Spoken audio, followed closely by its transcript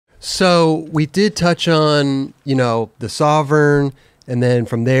So we did touch on, you know, the Sovereign, and then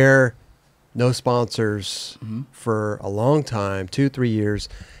from there, no sponsors for a long time, 2-3 years.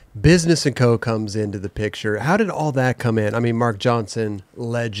 Business & Co. comes into the picture. How did all that come in? I mean, Mark Johnson,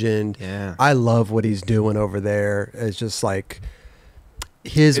 legend. Yeah. I love what he's doing over there. It's just like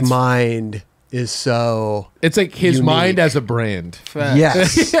his mind is so It's like his unique. mind as a brand.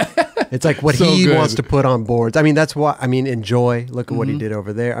 Yes. It's like what So he good. wants to put on boards. I mean, that's why, I mean, enjoy. Look at what he did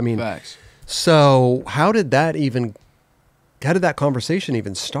over there. I mean, Facts. so how did that conversation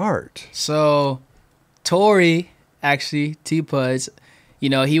even start? So, Tori, actually, T-Puds, you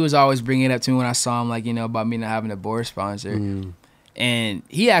know, he was always bringing it up to me when I saw him, like, you know, about me not having a board sponsor. And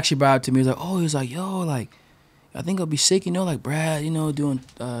he actually brought it up to me. He was like, he was like, yo, like, I think it'll be sick, you know, like Brad, you know, doing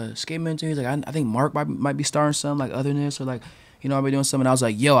skate mentoring. He's like, I think Mark might be starting something like other than this, or like, you know, I'll be doing something. And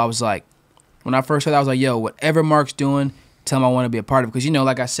I was like, when I first heard that, I was like, yo, whatever Mark's doing, tell him I want to be a part of it. Because, you know,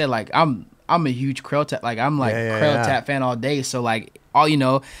 like I said, like, I'm a huge Krell Tap, like, I'm like Krell Tap fan all day. So, like, all, you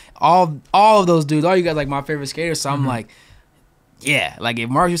know, all of those dudes, all you guys, like, my favorite skaters. So I'm like, yeah, like, if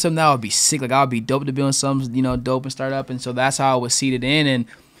Mark do something, that would be sick. Like, I would be dope to be on something, you know, dope and start up. And so that's how I was seated in.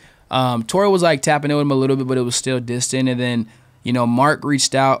 And Tori was, like, tapping in with him a little bit, but it was still distant. And then, you know, Mark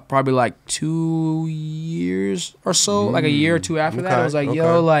reached out probably, like, 2 years or so, like a year or two after that. I was like,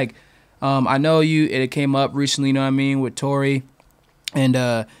 yo, like, I know it came up recently, you know what I mean, with Tori. And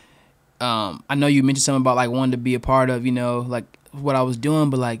I know you mentioned something about, like, wanting to be a part of, you know, like, what I was doing,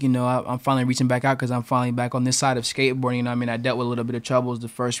 but, like, you know, I'm finally reaching back out because I'm finally back on this side of skateboarding. You know what I mean? I dealt with a little bit of troubles the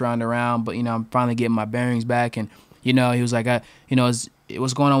first round around, but, you know, I'm finally getting my bearings back. And, you know, he was like, you know,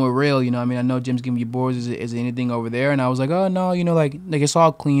 what's going on with Real? You know what I mean? I know Jim's giving you boards. Is there anything over there? And I was like, oh, no, you know, like it's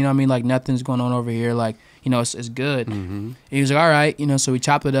all clean. You know what I mean? Like, nothing's going on over here. Like, you know, it's good. And he was like, all right. You know, so we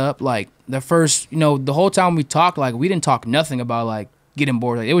chopped it up. Like, the first, you know, the whole time we talked, like, we didn't talk nothing about, like, getting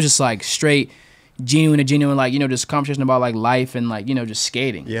bored. Like, it was just, like, straight genuine, like, you know, just conversation about, like, life and, like, you know, just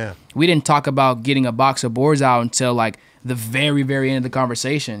skating. Yeah. We didn't talk about getting a box of boards out until, like, the very, very end of the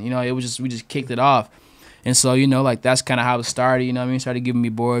conversation. You know, it was just, we just kicked it off. And so, you know, like, that's kind of how it started. You know what I mean? Started giving me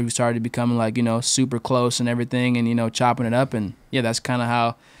boards. We started becoming, like, you know, super close and everything, and, you know, chopping it up. And, yeah, that's kind of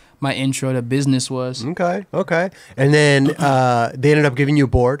how my intro to business was. Okay. And then they ended up giving you a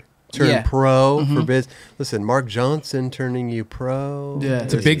board. Turn pro for biz. Listen, Mark Johnson turning you pro. Yeah.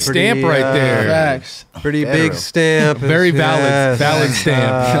 It's a big stamp right there. Facts. Pretty big stamp. Very valid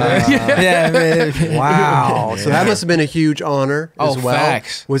stamp. Yeah. Wow. So that must have been a huge honor as well.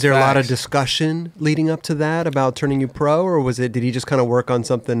 Facts. Was there a lot of discussion leading up to that about turning you pro, or did he just kind of work on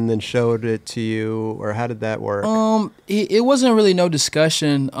something and then showed it to you, or how did that work? It wasn't really no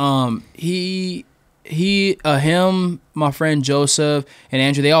discussion. Him, my friend Joseph, and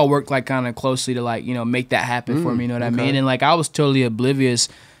Andrew, they all worked, like, kind of closely to, like, you know, make that happen for me, you know what I mean? And, like, I was totally oblivious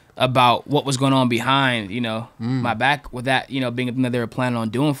about what was going on behind, you know, my back with that, you know, being something that they were planning on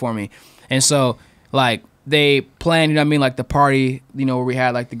doing for me. And so, like, they planned, you know what I mean, like, the party, you know, where we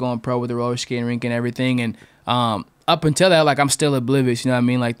had, like, the going pro with the roller skating rink and everything. And up until that, like, I'm still oblivious, you know what I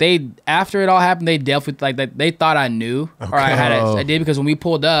mean? Like, after it all happened, they dealt with, like, that they thought I knew, or I did, because when we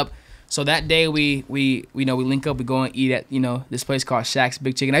pulled up, so that day we link up, we go and eat at, you know, this place called Shaq's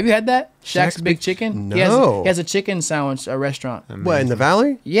Big Chicken. Have you had that? Shaq's Big Chicken? No. He has a chicken sandwich restaurant. What, in the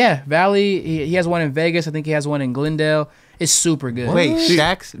Valley? Yeah, Valley. He has one in Vegas. I think he has one in Glendale. It's super good. Wait,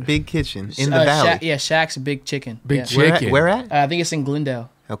 Shaq's Big Kitchen in the Valley? Shaq's Big Chicken. Big Chicken. Where at? I think it's in Glendale.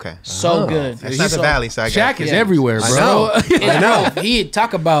 Okay. So good. It's not the Valley, so I got Shaq is everywhere, bro. I know. He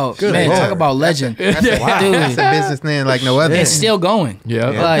talk about talk about legend. That's a businessman like no other. It's still going.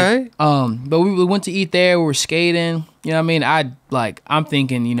 Yeah. Like, but we went to eat there. We were skating. You know what I mean? I'm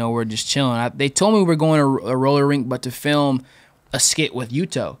thinking, you know, we're just chilling. They told me we were going to a roller rink, but to film a skit with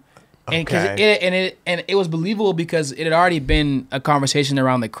Yuto. And it was believable because it had already been a conversation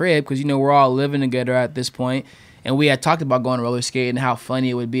around the crib, because, you know, we're all living together at this point. And we had talked about going to roller skate and how funny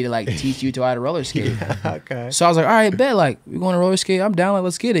it would be to, like, teach Yuto how to roller skate. So I was like, all right, bet, like, we're going to roller skate. I'm down, like,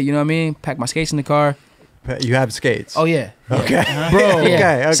 let's get it. You know what I mean? Pack my skates in the car. You have skates? Oh, yeah. Okay. Bro.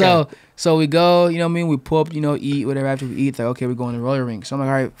 Yeah. Okay. So we go, you know what I mean? We pull up, you know, eat, whatever. After we eat, it's like, okay, we're going to the roller rink. So I'm like,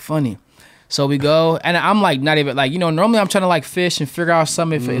 all right, funny. So we go, and I'm, like, not even, like, you know, normally I'm trying to, like, fish and figure out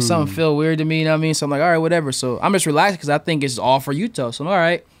something if something feel weird to me, you know what I mean? So I'm like, all right, whatever. So I'm just relaxed because I think it's all for Yuto. So I'm all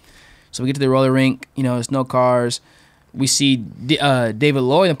right. So we get to the roller rink, you know, it's no cars. We see David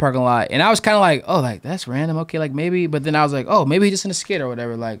Lloyd in the parking lot, and I was kind of like, oh, like, that's random, okay, like, maybe. But then I was like, oh, maybe he's just in a skate or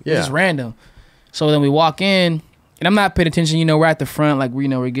whatever, like, it's just random. So then we walk in, and I'm not paying attention, you know, we're at the front, like, you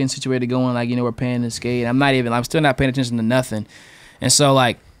know, we're getting situated going, like, you know, we're paying to skate. I'm still not paying attention to nothing. And so,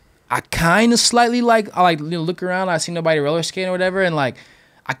 like, I kind of slightly, like, I, like, you know, look around, I see nobody roller skating or whatever, and, like,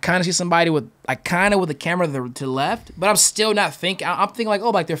 I kind of see somebody with the camera to the left, but I'm still not thinking. I'm thinking like, oh,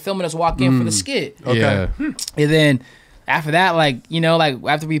 like they're filming us walk in for the skit. Okay. Yeah. And then after that, like, you know, like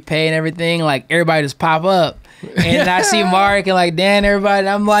after we pay and everything, like everybody just pop up. And I see Mark and like Dan, everybody. And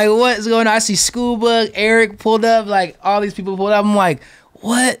I'm like, what's going on? I see Schoolbug, Eric pulled up, like all these people pulled up. I'm like,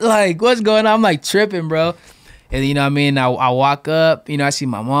 what? Like, what's going on? I'm like tripping, bro. And you know what I mean? I walk up, you know, I see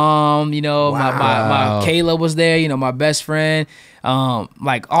my mom, you know, my Kayla was there, you know, my best friend.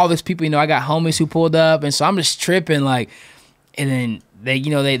 Like all these people, you know, I got homies who pulled up. And so I'm just tripping, like, and then they, you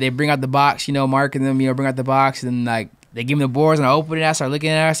know, they bring out the box, you know, Mark and them, you know, bring out the box and like they give me the boards and I open it, I start looking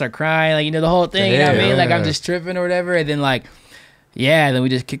at it, I start crying, like, you know, the whole thing, you know what I mean? Like I'm just tripping or whatever. And then like, yeah, then we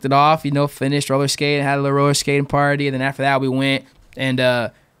just kicked it off, you know, finished roller skating, had a little roller skating party. And then after that we went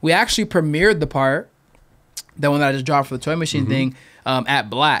and we actually premiered the part. The one that I just dropped for the toy machine thing at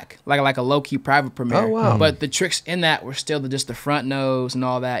Black, like a low key private premiere. Oh wow! But the tricks in that were still just the front nose and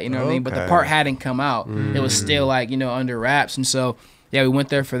all that, you know what I mean. But the part hadn't come out; it was still like, you know, under wraps. And so yeah, we went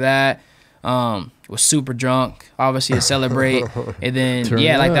there for that. Was super drunk, obviously to celebrate, and then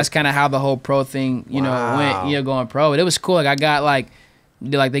like that's kind of how the whole pro thing, you know, went. You know, going pro. But it was cool. Like I got like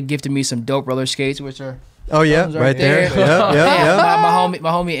they gifted me some dope roller skates, which are. Oh yeah, right there. My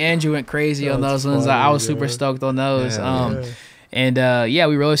homie Andrew went crazy on those ones. I was super stoked on those. And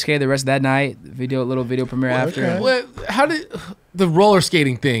we roller skated the rest of that night. Little video premiere after. Okay. Well, how did the roller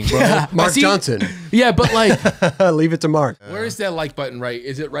skating thing, bro? Mark Johnson. Yeah, but like, leave it to Mark. Where is that like button? Right?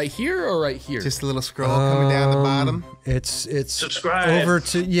 Is it right here or right here? Just a little scroll coming down the bottom. It's subscribe over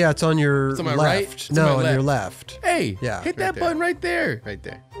to it's on your it's on my left. right? It's No, on my on left. your left. Hey, Yeah. hit Right that there. button right there. Right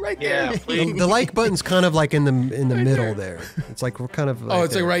there. Right there. Yeah, please. The like button's kind of like in the middle there. It's like we're kind of. Like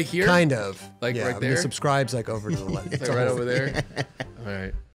it's like right here? Kind of. Like right and there? The subscribe's like over to the left. It's like right over there. All right.